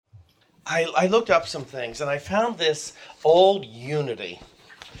I looked up some things and I found this old Unity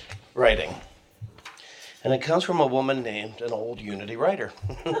writing. And it comes from a woman named an old Unity writer.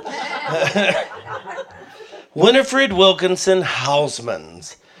 Winifred Wilkinson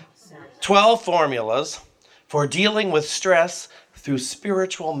Hausman's 12 Formulas for Dealing with Stress Through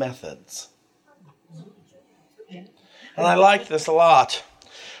Spiritual Methods. And I like this a lot.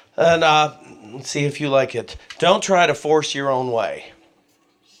 And let's see if you like it. Don't try to force your own way.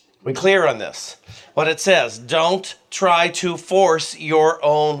 We clear on this? What it says, don't try to force your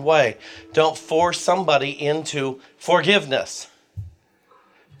own way. Don't force somebody into forgiveness.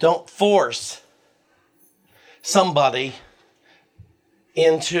 Don't force somebody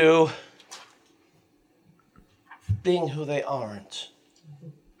into being who they aren't.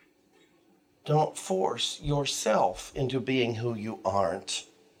 Don't force yourself into being who you aren't.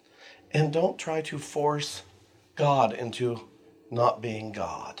 And don't try to force God into not being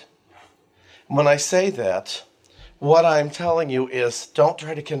God. When I say that, what I'm telling you is don't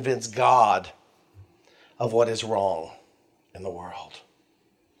try to convince God of what is wrong in the world.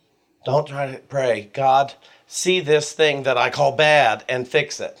 Don't try to pray, God, see this thing that I call bad and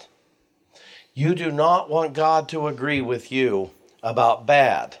fix it. You do not want God to agree with you about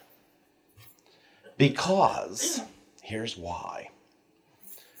bad because here's why.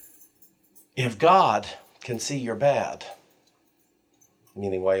 If God can see you're bad,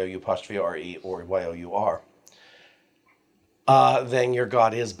 meaning Y-O-U-R-E or Y-O-U-R, then your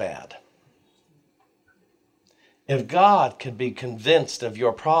God is bad. If God could be convinced of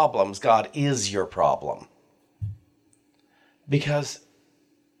your problems, God is your problem. Because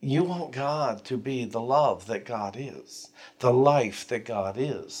you want God to be the love that God is, the life that God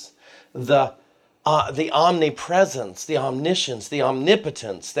is, the omnipresence, the omniscience, the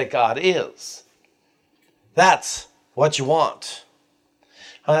omnipotence that God is. That's what you want.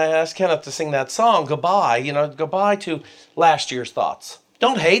 I asked Kenneth to sing that song, Goodbye. Goodbye to last year's thoughts.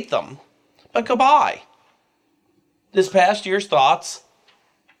 Don't hate them, but goodbye. This past year's thoughts,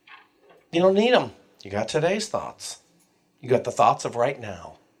 you don't need them. You got today's thoughts. You got the thoughts of right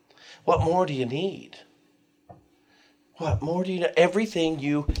now. What more do you need? What more do you need? Everything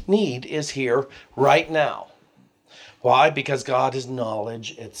you need is here right now. Why? Because God is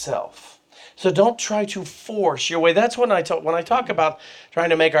knowledge itself. So don't try to force your way. That's when I talk about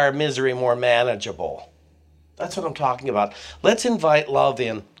trying to make our misery more manageable. That's what I'm talking about. Let's invite love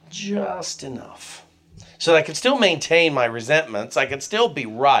in just enough so that I can still maintain my resentments. I can still be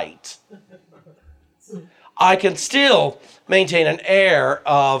right. I can still maintain an air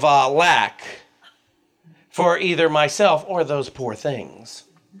of lack for either myself or those poor things.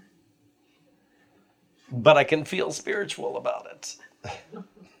 But I can feel spiritual about it.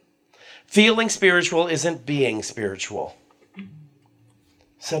 Feeling spiritual isn't being spiritual.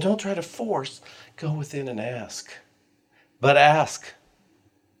 So don't try to force. Go within and ask. But ask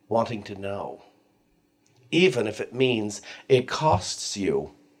wanting to know. Even if it means it costs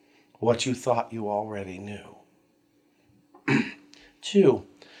you what you thought you already knew. 2,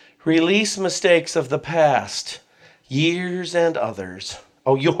 release mistakes of the past, yours and others,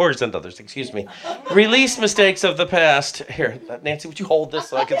 excuse me. Release mistakes of the past. Here, Nancy, would you hold this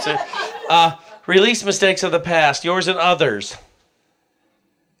so I can see? Release mistakes of the past, yours and others.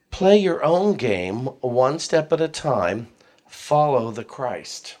 Play your own game one step at a time. Follow the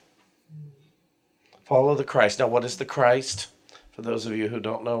Christ. Follow the Christ. Now, what is the Christ? For those of you who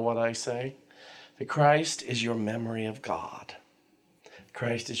don't know what I say, the Christ is your memory of God.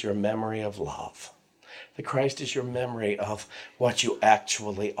 Christ is your memory of love. The Christ is your memory of what you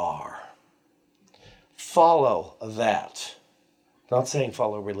actually are. Follow that. It's not saying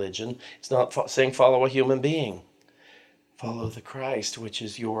follow religion. It's not saying follow a human being. Follow the Christ, which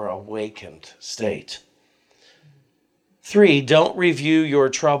is your awakened state. 3, don't review your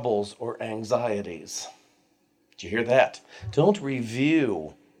troubles or anxieties. Did you hear that? Don't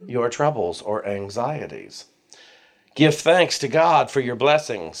review your troubles or anxieties. Give thanks to God for your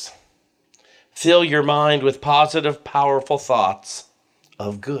blessings. Fill your mind with positive, powerful thoughts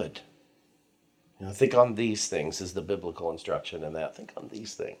of good. Think on these things is the biblical instruction in that. Think on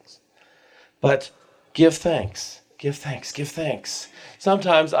these things. But give thanks. Give thanks. Give thanks.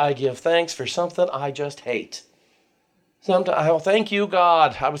 Sometimes I give thanks for something I just hate. Sometimes, thank you,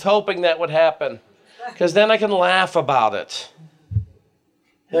 God. I was hoping that would happen. Because then I can laugh about it.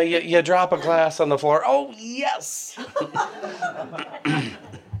 You drop a glass on the floor. Oh, yes.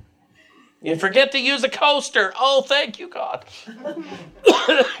 You forget to use a coaster. Oh, thank you, God.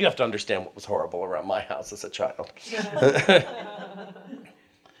 You have to understand what was horrible around my house as a child.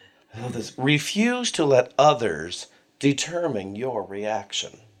 Refuse to let others determine your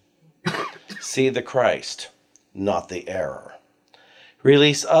reaction. See the Christ, not the error.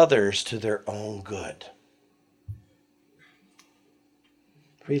 Release others to their own good.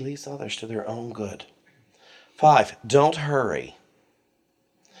 Release others to their own good. 5, don't hurry.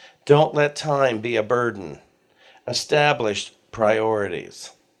 Don't let time be a burden. Establish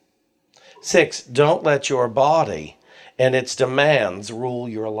priorities. 6, don't let your body and its demands rule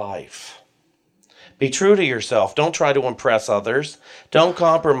your life. Be true to yourself. Don't try to impress others. Don't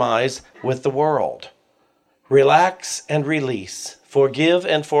compromise with the world. Relax and release. Forgive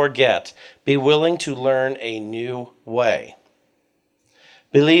and forget. Be willing to learn a new way.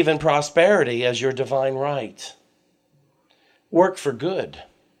 Believe in prosperity as your divine right. Work for good.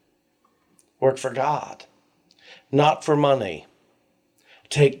 Work for God, not for money.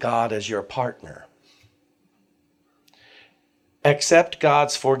 Take God as your partner. Accept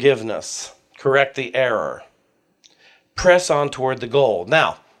God's forgiveness. Correct the error. Press on toward the goal.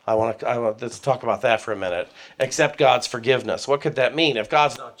 Now, let's talk about that for a minute. Accept God's forgiveness. What could that mean? If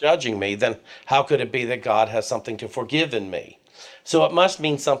God's not judging me, then how could it be that God has something to forgive in me? So it must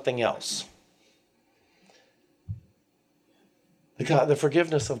mean something else. The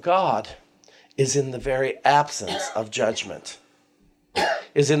forgiveness of God is in the very absence of judgment,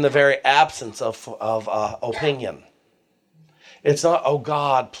 is in the very absence of opinion. It's not, oh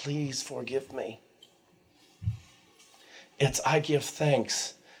God, please forgive me. It's, I give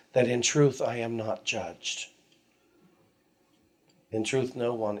thanks that in truth I am not judged. In truth,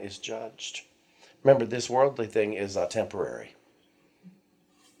 no one is judged. Remember, this worldly thing is temporary.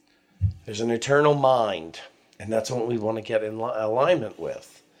 There's an eternal mind, and that's what we want to get in alignment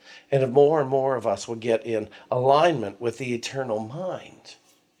with. And if more and more of us would get in alignment with the eternal mind,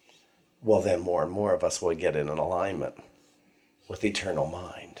 well, then more and more of us will get in an alignment with the eternal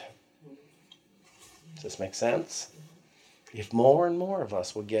mind. Does this make sense? If more and more of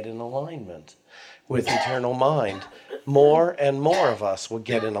us would get in alignment with eternal mind, more and more of us would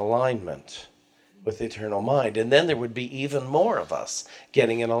get in alignment with the eternal mind. And then there would be even more of us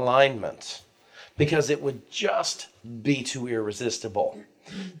getting in alignment, because it would just be too irresistible.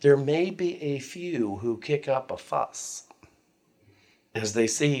 There may be a few who kick up a fuss as they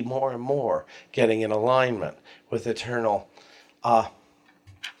see more and more getting in alignment with eternal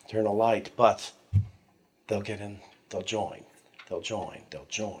light, but they'll get in, they'll join.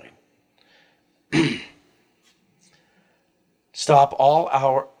 Stop all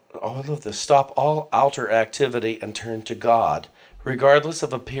outer activity and turn to God, regardless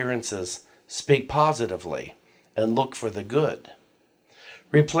of appearances. Speak positively and look for the good.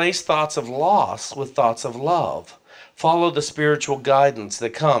 Replace thoughts of loss with thoughts of love. Follow the spiritual guidance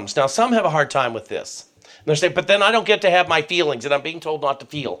that comes. Now, some have a hard time with this. And they say, but then I don't get to have my feelings, and I'm being told not to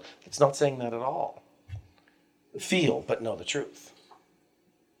feel. It's not saying that at all. Feel, but know the truth.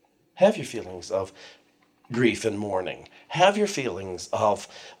 Have your feelings of grief and mourning. Have your feelings of,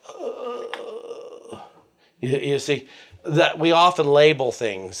 you see, that we often label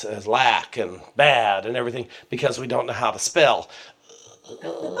things as lack and bad and everything because we don't know how to spell.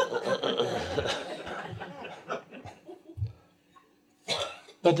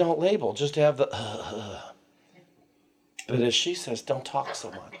 But don't label, just have the But as she says, don't talk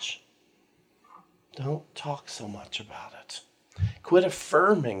so much. Don't talk so much about it. Quit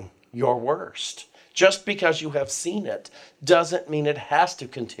affirming your worst. Just because you have seen it doesn't mean it has to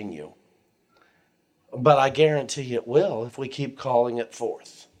continue. But I guarantee it will if we keep calling it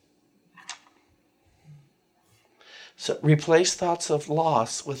forth. So replace thoughts of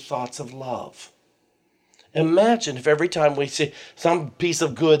loss with thoughts of love. Imagine if every time we see some piece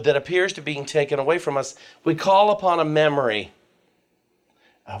of good that appears to be being taken away from us, we call upon a memory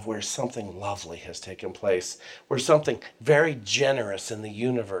of where something lovely has taken place, where something very generous in the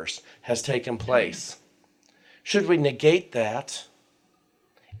universe has taken place. Should we negate that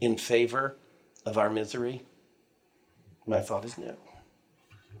in favor of our misery? My thought is no.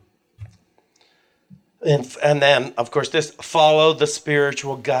 And then, of course, follow the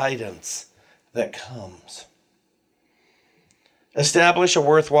spiritual guidance that comes. Establish a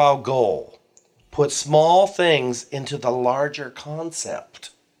worthwhile goal. Put small things into the larger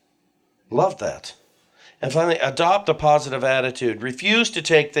concept. Love that. And finally, adopt a positive attitude. Refuse to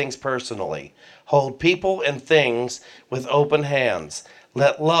take things personally. Hold people and things with open hands.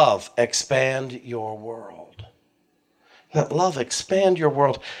 Let love expand your world. Let love expand your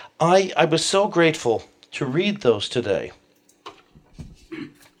world. I was so grateful to read those today. I'm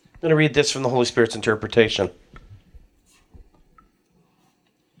going to read this from the Holy Spirit's interpretation.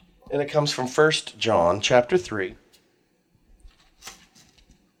 And it comes from 1 John chapter 3.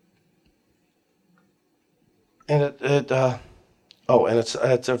 And Oh, and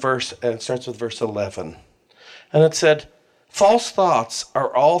it's a verse, and it starts with verse 11. And it said, false thoughts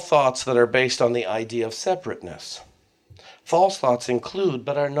are all thoughts that are based on the idea of separateness. False thoughts include,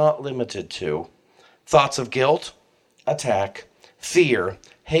 but are not limited to, thoughts of guilt, attack, fear,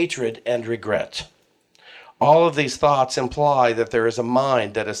 hatred, and regret. All of these thoughts imply that there is a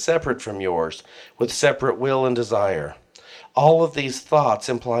mind that is separate from yours, with separate will and desire. All of these thoughts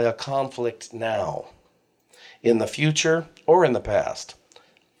imply a conflict now, in the future, or in the past.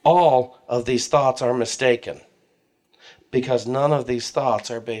 All of these thoughts are mistaken, because none of these thoughts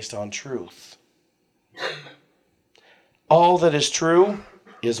are based on truth. All that is true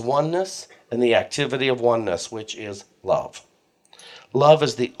is oneness and the activity of oneness, which is love. Love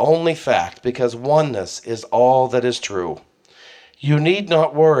is the only fact, because oneness is all that is true. You need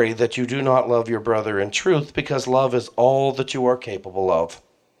not worry that you do not love your brother in truth, because love is all that you are capable of.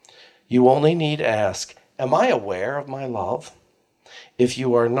 You only need ask, am I aware of my love? If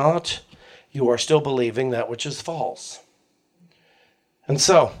you are not, you are still believing that which is false. And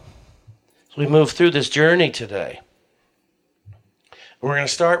so, as we move through this journey today, we're going to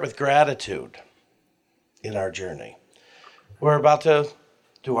start with gratitude in our journey. We're about to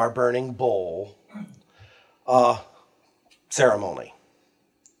do our burning bowl ceremony.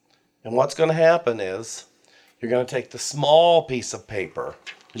 And what's going to happen is you're going to take the small piece of paper,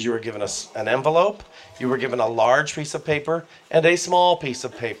 because you were given an envelope, you were given a large piece of paper, and a small piece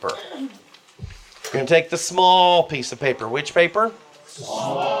of paper. You're going to take the small piece of paper. Which paper?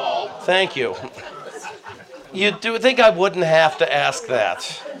 Small. Thank you. You do think I wouldn't have to ask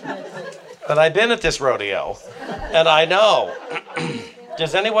that. But I've been at this rodeo, and I know.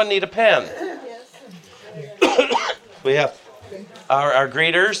 Does anyone need a pen? We have our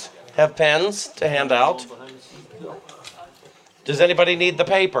greeters have pens to hand out. Does anybody need the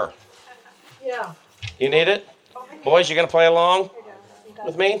paper? Yeah. You need it? Boys, you going to play along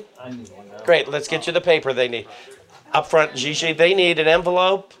with me? Great, let's get you the paper they need. Up front, Gigi, they need an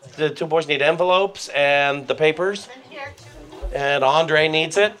envelope. The two boys need envelopes and the papers. And Andre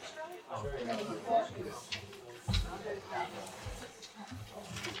needs it.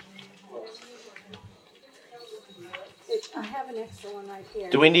 I have an extra one right here.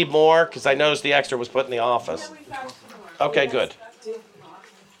 Do we need more? Because I noticed the extra was put in the office. Okay, good.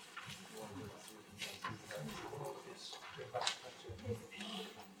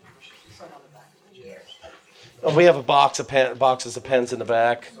 Oh, we have a boxes of pens in the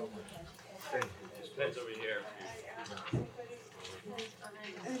back. Pens over here.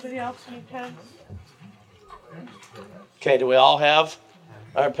 Anybody else need pens? Okay, do we all have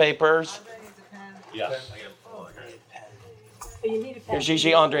our papers? Yeah. Oh, you need a pen. Here,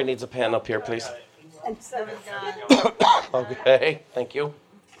 Gigi, Andre needs a pen up here, please. And seven. Okay, thank you.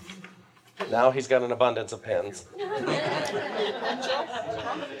 Now he's got an abundance of pens.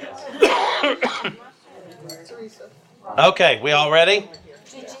 Okay, we all ready?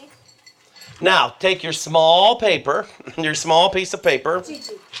 Now, take your small paper, your small piece of paper,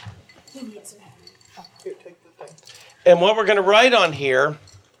 and what we're going to write on here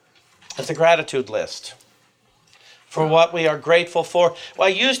is a gratitude list for what we are grateful for. Well,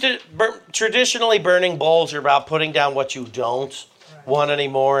 I used it, traditionally burning bowls are about putting down what you don't want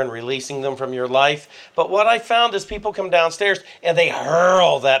anymore and releasing them from your life. But what I found is people come downstairs and they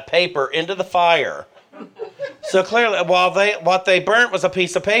hurl that paper into the fire. So clearly, what they burnt was a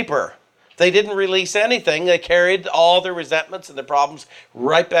piece of paper. They didn't release anything. They carried all their resentments and their problems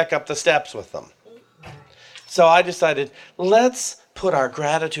right back up the steps with them. So I decided, let's put our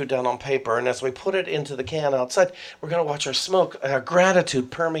gratitude down on paper, and as we put it into the can outside, we're going to watch our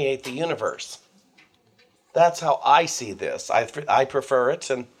gratitude permeate the universe. That's how I see this. I prefer it,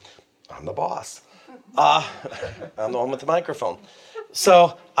 and I'm the boss. I'm the one with the microphone.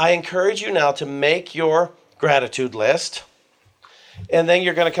 So I encourage you now to make your gratitude list, and then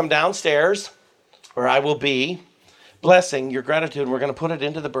you're going to come downstairs, where I will be blessing your gratitude, and we're going to put it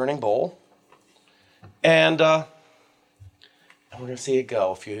into the burning bowl, and we're going to see it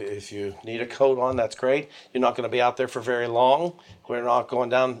go. If you need a coat on, that's great. You're not going to be out there for very long. We're not going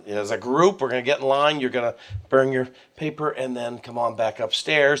down as a group. We're going to get in line. You're going to burn your paper and then come on back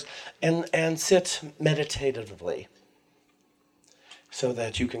upstairs and sit meditatively so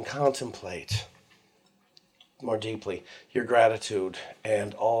that you can contemplate more deeply your gratitude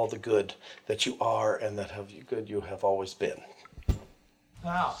and all the good that you are and that good you have always been.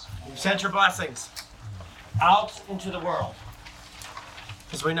 Now, you've sent your blessings out into the world,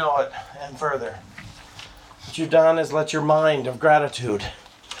 as we know it, and further. What you've done is let your mind of gratitude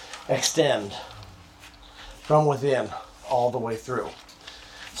extend from within all the way through.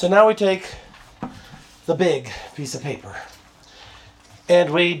 So now we take the big piece of paper And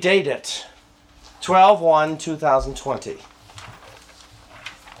we date it 12/1/2020.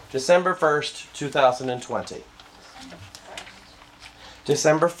 December 1st, 2020.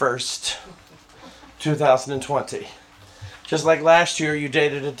 December 1st, 2020. Just like last year, you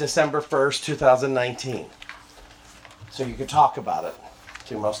dated it December 1st, 2019. So you could talk about it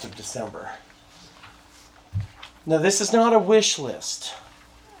through most of December. Now, this is not a wish list.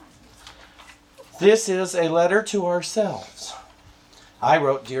 This is a letter to ourselves. I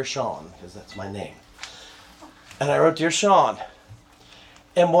wrote Dear Sean, because that's my name. And I wrote Dear Sean.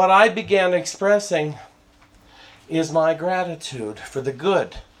 And what I began expressing is my gratitude for the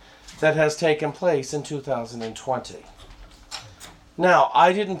good that has taken place in 2020. Now,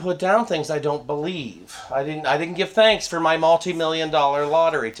 I didn't put down things I don't believe. I didn't give thanks for my multi-million-dollar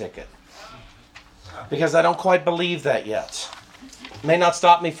lottery ticket, because I don't quite believe that yet. It may not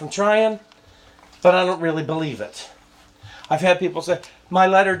stop me from trying, but I don't really believe it. I've had people say, my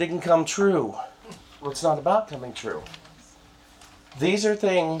letter didn't come true. Well, it's not about coming true. These are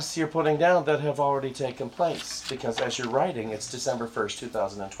things you're putting down that have already taken place, because as you're writing, it's December 1st,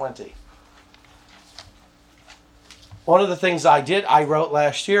 2020. One of the things I wrote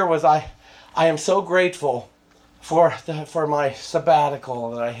last year was I am so grateful for my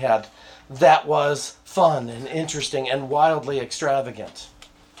sabbatical that I had. That was fun and interesting and wildly extravagant.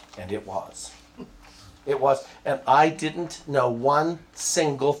 And it was. It was. And I didn't know one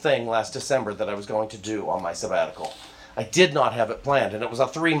single thing last December that I was going to do on my sabbatical. I did not have it planned, and it was a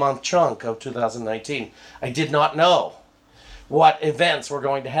 3-month chunk of 2019. I did not know what events were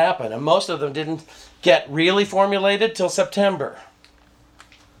going to happen, and most of them didn't get really formulated till September,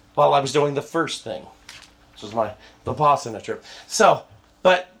 while I was doing the first thing, which was my Vipassana trip. So,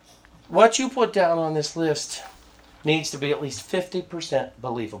 but what you put down on this list needs to be at least 50%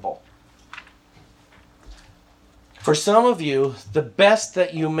 believable. For some of you, the best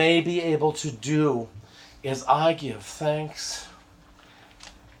that you may be able to do is I give thanks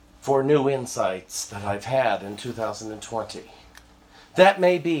for new insights that I've had in 2020. That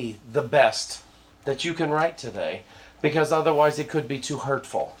may be the best that you can write today, because otherwise it could be too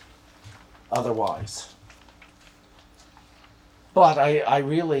hurtful. Otherwise. But I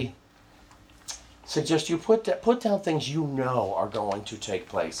really suggest you put down things you know are going to take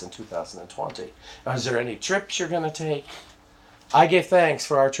place in 2020. Is there any trips you're going to take? I gave thanks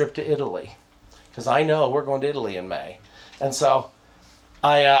for our trip to Italy, because I know we're going to Italy in May. And so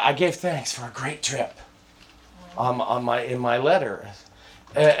I gave thanks for a great trip in my letter.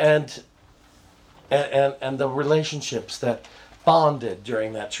 And the relationships that bonded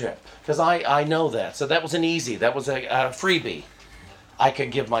during that trip. Because I know that. So that was that was a freebie I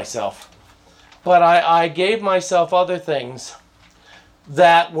could give myself. But I gave myself other things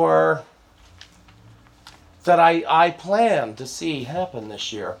that I planned to see happen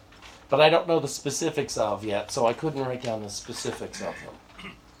this year. But I don't know the specifics of yet, so I couldn't write down the specifics of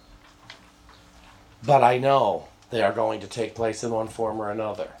them. But I know they are going to take place in one form or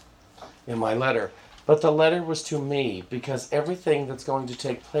another in my letter. But the letter was to me, because everything that's going to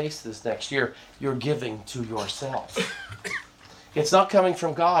take place this next year, you're giving to yourself. It's not coming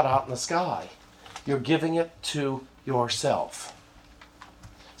from God out in the sky. You're giving it to yourself.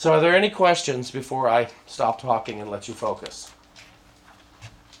 So are there any questions before I stop talking and let you focus?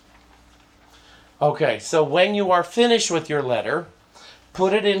 Okay, so when you are finished with your letter,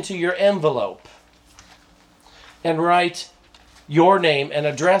 put it into your envelope and write your name and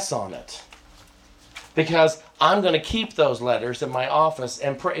address on it. Because I'm going to keep those letters in my office,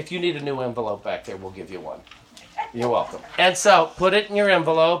 and if you need a new envelope back there, we'll give you one. You're welcome. And so, put it in your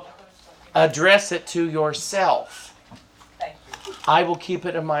envelope, address it to yourself. Thank you. I will keep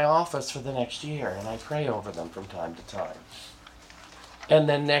it in my office for the next year, and I pray over them from time to time. And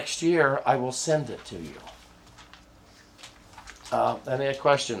then next year, I will send it to you. Any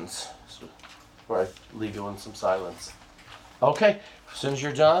questions before I leave you in some silence? Okay, as soon as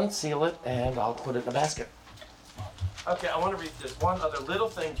you're done, seal it, and I'll put it in a basket. Okay, I want to read this one other little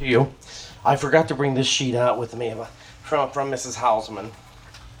thing to you. I forgot to bring this sheet out with me from Mrs. Hausman.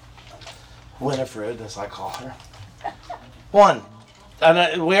 Winifred, as I call her. One,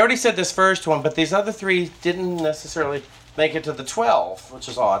 and we already said this first one, but these other three didn't necessarily make it to the 12, which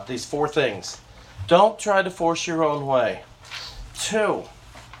is odd. These 4 things. Don't try to force your own way. 2,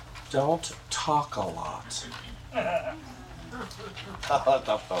 don't talk a lot.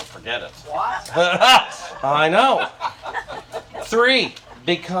 Don't forget it. What? I know. 3,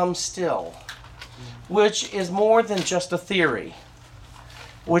 become still, which is more than just a theory,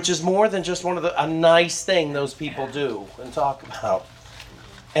 which is more than just a nice thing those people do and talk about.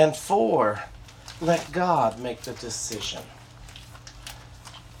 And 4, let God make the decision.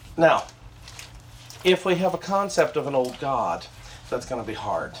 Now, if we have a concept of an old God, that's going to be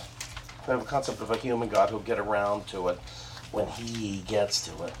hard. If we have a concept of a human God who'll get around to it when he gets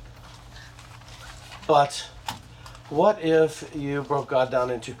to it. But what if you broke God down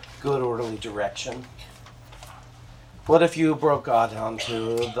into good orderly direction? What if you broke God down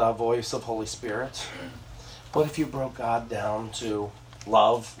to the voice of Holy Spirit? What if you broke God down to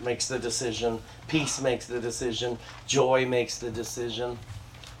love makes the decision, peace makes the decision, joy makes the decision?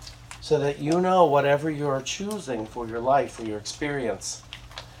 So that you know whatever you're choosing for your life, for your experience,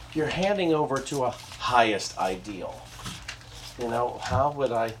 you're handing over to a highest ideal. You know, how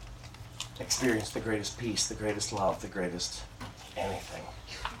would I experience the greatest peace, the greatest love, the greatest anything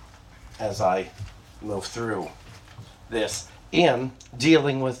as I move through this in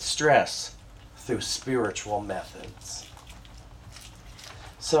dealing with stress through spiritual methods?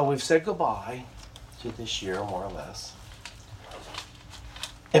 So we've said goodbye to this year, more or less.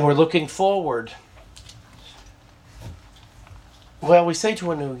 And we're looking forward. Well, we say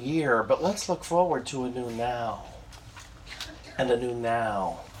to a new year, but let's look forward to a new now. And a new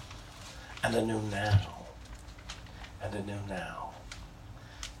now. And a new now. And a new now.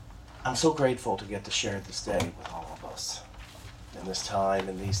 I'm so grateful to get to share this day with all of us. In this time,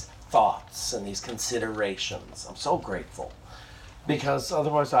 and these thoughts, and these considerations. I'm so grateful. Because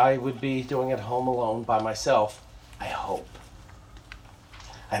otherwise I would be doing it home alone by myself, I hope.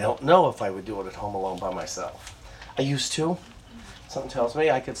 I don't know if I would do it at home alone by myself. I used to. Something tells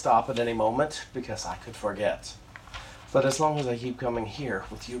me I could stop at any moment because I could forget. But as long as I keep coming here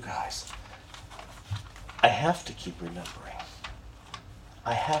with you guys, I have to keep remembering.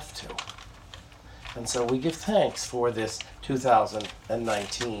 I have to. And so we give thanks for this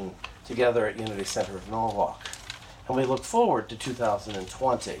 2019 together at Unity Center of Norwalk. And we look forward to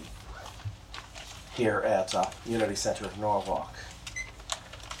 2020 here at Unity Center of Norwalk.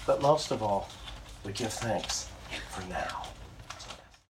 But most of all, we give thanks for now.